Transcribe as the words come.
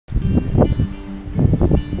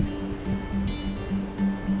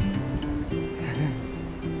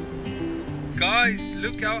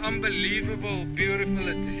look how unbelievable beautiful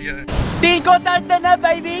it is here. 10 container,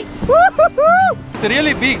 baby! It's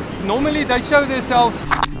really big. Normally they show themselves.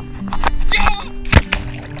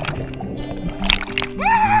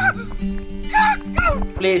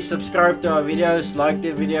 Please subscribe to our videos, like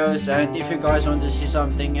the videos, and if you guys want to see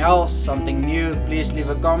something else, something new, please leave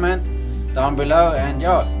a comment down below, and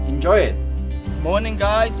yeah, enjoy it. Morning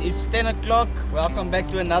guys, it's 10 o'clock. Welcome back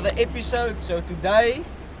to another episode. So today,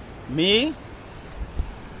 me,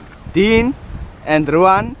 Dean and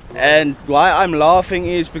Ruan, and why I'm laughing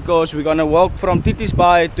is because we're gonna walk from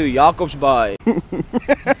Tietiesbaai to Jakobsbaai.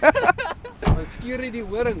 Skeer die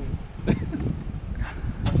horing.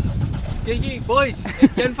 Kyk boys,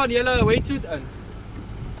 het een van julle 'n wetsuit in?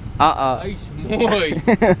 Hy's mooi.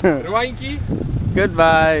 Ruantjie.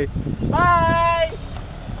 Goodbye. Bye!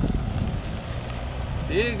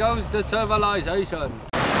 Here goes the civilization.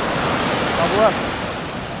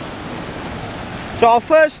 So our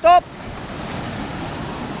first stop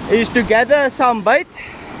is to gather some bait,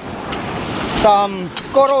 some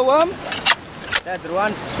coral worm that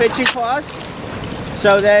Ruan's fetching for us,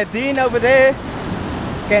 so that Dean over there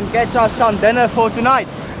can catch us some dinner for tonight.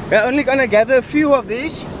 We're only gonna gather a few of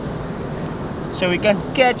these, so we can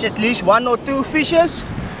catch at least 1 or 2 fishes,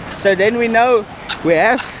 so then we know we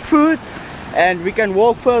have food and we can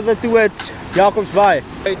walk further towards Jakobsbaai.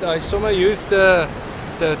 I somewhere used the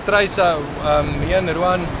tracer me and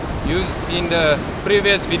Ruan used in the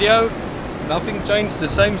previous video. Nothing changed, the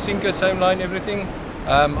same sinker, same line, everything.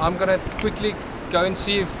 I'm gonna quickly go and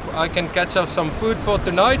see if I can catch up some food for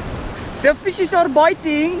tonight. The fishes are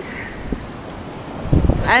biting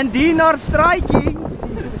and Dean are striking,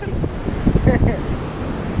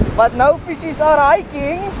 but no fishes are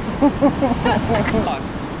hiking.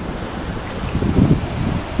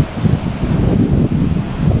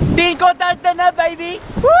 10 container, baby!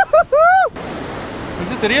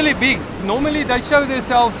 This is really big. Normally they show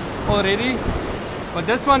themselves already, but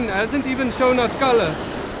this one hasn't even shown us color.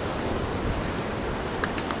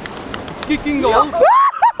 It's kicking the whole.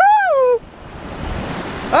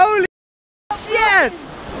 Holy shit!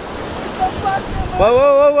 Whoa,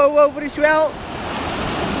 whoa, whoa, whoa, whoa, pretty swell.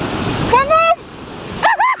 Vang hem!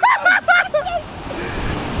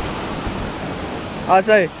 I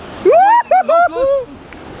say. Los.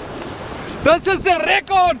 This is a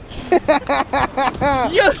record!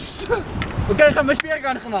 Yes! Okay, gaan my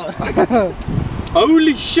speerkan gaan haal.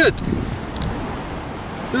 Holy shit!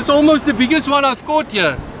 This is almost the biggest one I've caught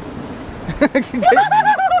here.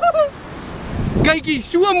 Kykie,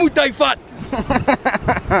 so moet hy vat.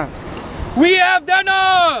 We have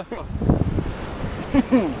dinner!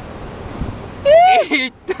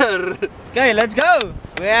 Eater! Okay, let's go.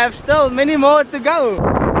 We have still many more to go.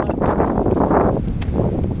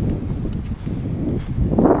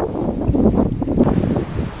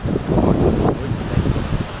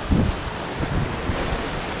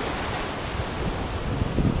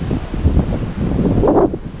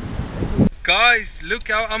 Guys, look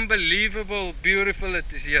how unbelievable beautiful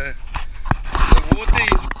it is here. The water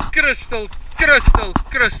is crystal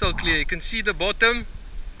clear. You can see the bottom.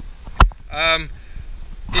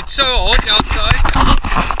 It's so hot outside.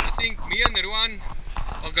 I think me and Ruan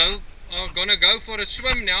are gonna go for a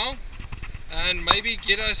swim now and maybe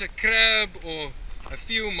get us a crab or a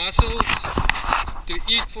few mussels to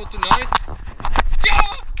eat for tonight.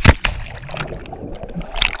 Yeah!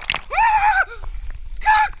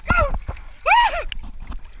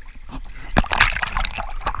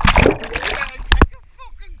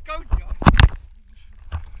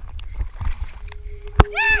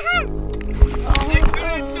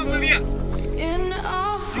 In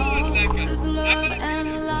our hearts, there's love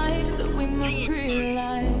and light that we must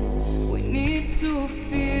realize. We need to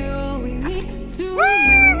feel, we need to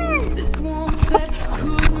use this warmth that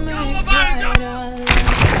could make bright our lives.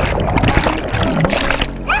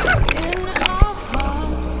 In our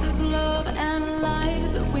hearts, there's love and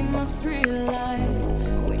light that we must realize.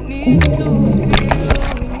 We need to feel,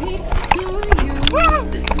 we need to use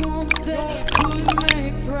this warmth that could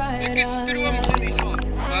make bright our lives.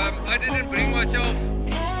 I didn't bring myself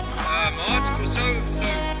mask or so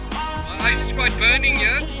my eyes is quite burning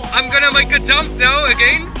here. I'm gonna make a jump now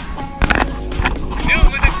again. Heel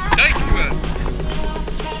met die duik so.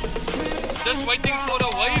 Just waiting for the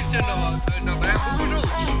waves and the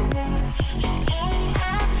bamboozles.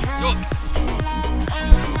 Yo.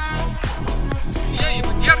 Yeah, you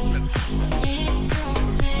moet hard.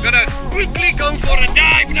 I'm gonna quickly go for a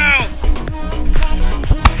dive now.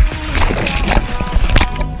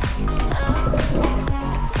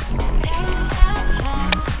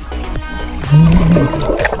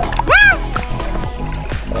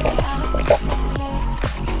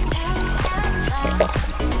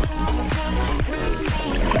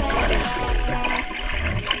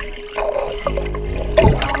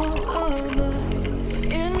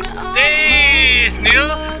 Neil.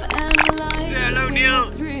 Hello, Neil.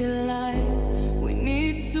 We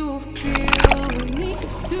need to feel, we need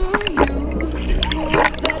to use this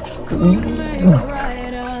warmth that could make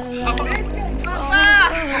brighter lives.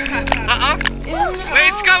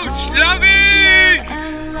 West Coast, love it!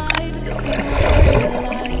 And light that we must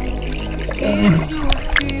realize. We need to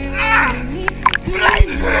feel, we need to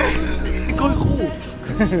use this warmth that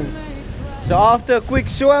could make So after a quick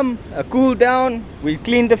swim, a cool down, we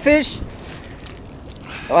cleaned the fish.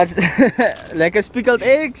 What's like a pickled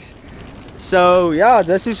eggs. So yeah,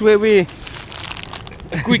 this is where we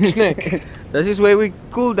Quick snack. this is where we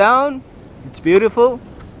cool down. It's beautiful.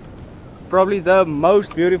 Probably the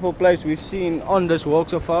most beautiful place we've seen on this walk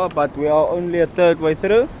so far, but we are only a third way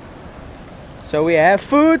through. So we have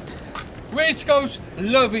food. West Coast,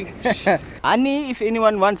 loving. Honey, if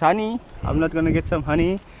anyone wants honey. I'm not gonna get some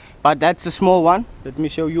honey, but that's a small one. Let me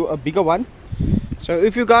show you a bigger one. So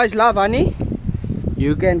if you guys love honey,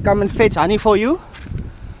 you can come and fetch honey for you.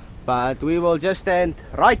 But we will just stand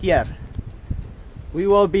right here. We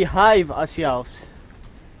will behave ourselves.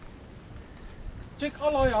 Check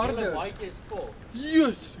al die harde.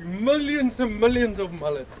 Yes, millions and millions of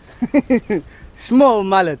mullet. Small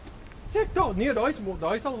mullet. Check daar, nee, daai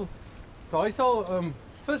sal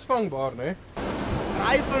visvangbaar, né?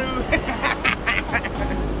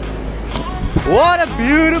 What a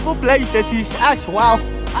beautiful place this is as well.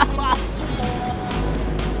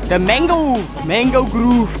 The mango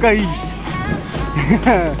groove, guys.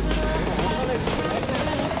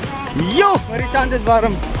 Yo, maar die sand is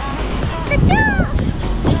warm.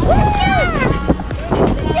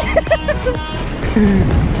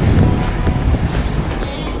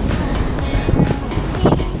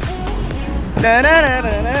 Na na na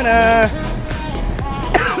na na na.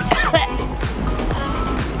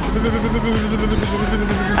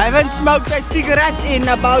 I haven't smoked a cigarette in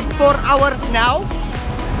about 4 hours now.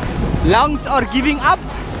 Lungs are giving up.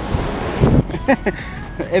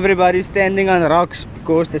 Everybody's standing on rocks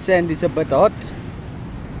because the sand is a bit hot.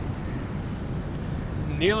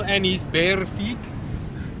 Neil and his bare feet.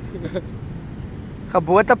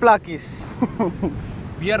 Geboorteplakkies.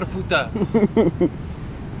 Beervoete.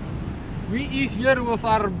 Wie is hier with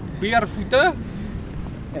our beervoete?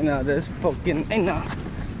 En nou, dat is fucking... En nou.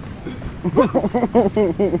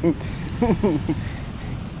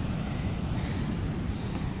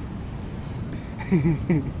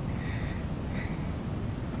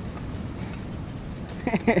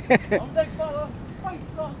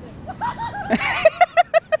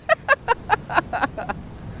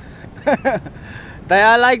 They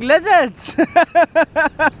are like lizards.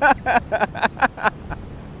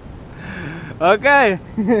 Okay.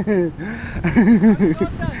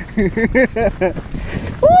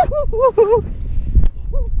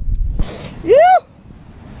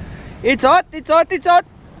 It's hot, it's hot, it's hot.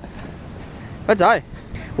 What's that?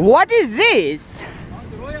 What is this?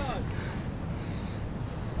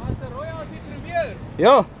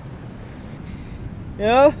 Yo.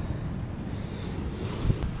 Yo.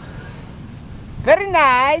 Very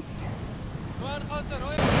nice.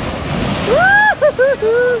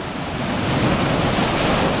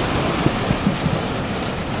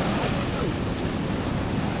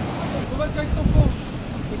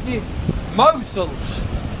 Mosels.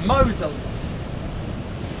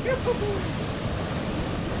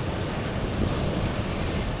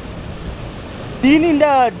 Been in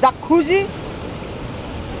the jacuzzi?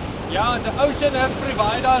 Yeah, the ocean has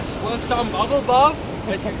provided us with some bubble bath,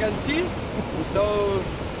 as you can see. So,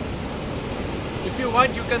 if you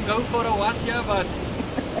want, you can go for a wash here, but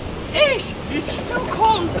ish, it's too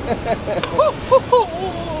cold.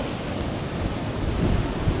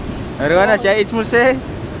 Erwan, as jy iets moet sê?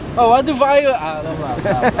 Oh, wat doen wij? Blah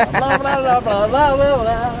blah blah blah blah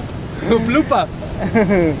blah. Blooper.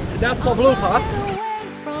 That's a blooper. away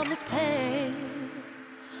from this pain.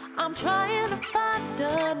 I'm trying to find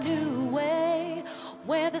a new way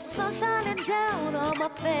where the sun's shining down on my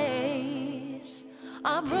face.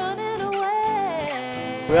 I'm running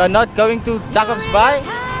away. We are not going to Trekosskraal.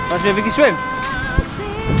 Ons weer 'n bietjie swem.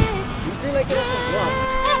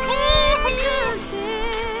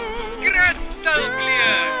 Crystal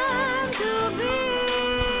clear.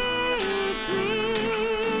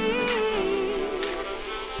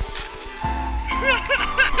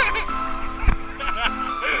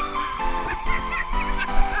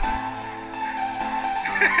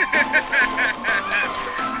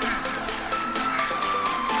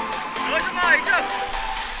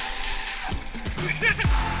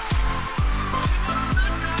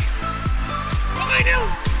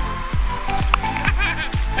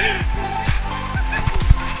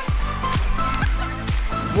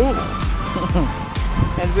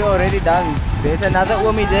 we're already done. There's another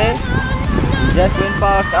Omi there. He just went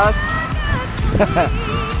past us.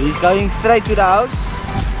 He's going straight to the house.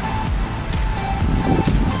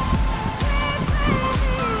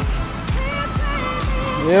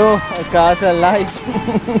 Yo, a castle light.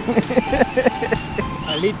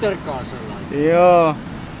 A liter castle light. Yo,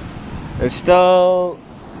 it's still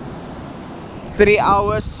 3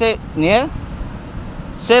 hours set, yeah?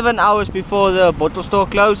 7 hours before the bottle store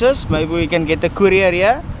closes. Maybe we can get a courier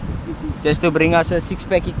here just to bring us a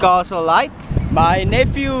 6-packy castle light. My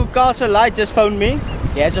nephew Castle Light just phoned me.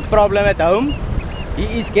 He has a problem at home.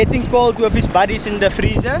 He is getting cold with his buddies in the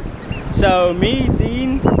freezer. So me,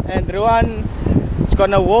 Dean and Rowan is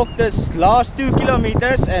gonna walk this last 2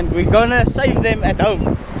 kilometers and we're gonna save them at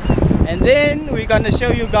home. And then we're gonna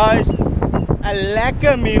show you guys a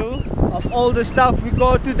lekker meal of all the stuff we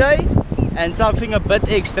got today and something a bit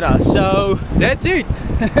extra. So That's it.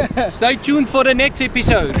 Stay tuned for the next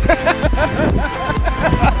episode.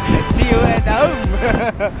 see you at home.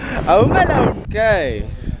 Home alone. Okay,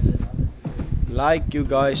 like you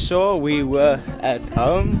guys saw, we were at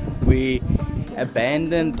home. We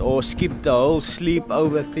abandoned or skipped the whole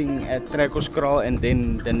sleepover thing at Trekosskraal, and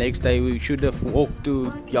then the next day we should have walked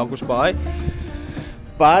to Tietiesbaai,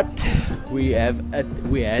 but we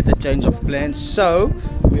had a change of plans, so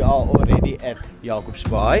we are already at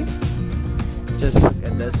Tietiesbaai. Just look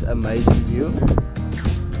at this amazing view.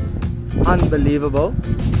 Unbelievable.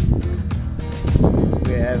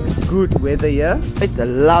 We have good weather here. It's a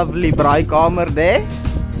lovely braaikamer there.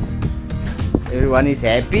 Everyone is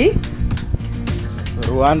happy.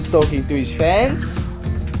 Rowan's talking to his fans,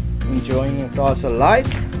 enjoying a castle light.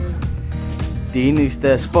 Dean is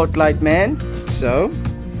the spotlight man. So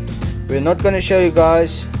we're not going to show you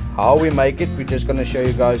guys how we make it, we're just going to show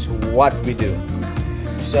you guys what we do.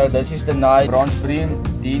 So this is the nice bronze bream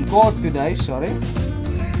Dean caught today, sorry.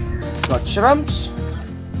 Got shrimps,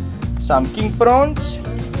 some king prawns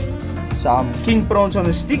on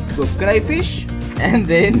a stick with crayfish, and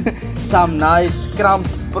then some nice crumbed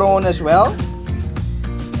prawn as well.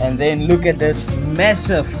 And then look at this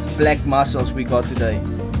massive black mussels we got today.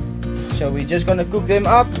 So we're just gonna cook them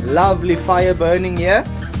up. Lovely fire burning here.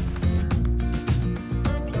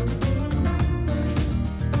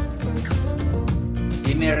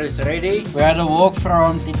 Dinner is ready. We had a walk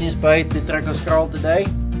from Tietiesbaai to Trekosskraal today,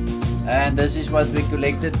 and this is what we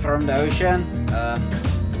collected from the ocean.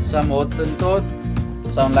 Some hottentot,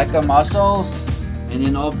 some lekker mussels, and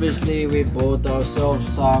then obviously we bought ourselves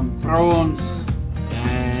some prawns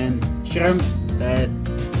and shrimp that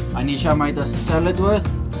Anisha made us a salad with.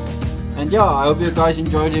 And yeah, I hope you guys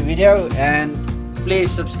enjoyed the video, and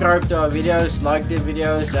please subscribe to our videos, like the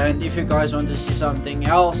videos, and if you guys want to see something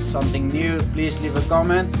else, something new, please leave a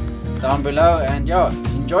comment down below, and yeah,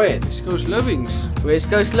 enjoy it. West Coast Livings. West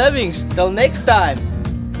Coast Livings. Till next time.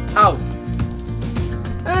 Out.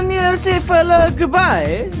 En jy sê vir hulle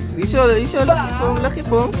goodbye. Hierso laggie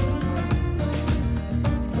pom.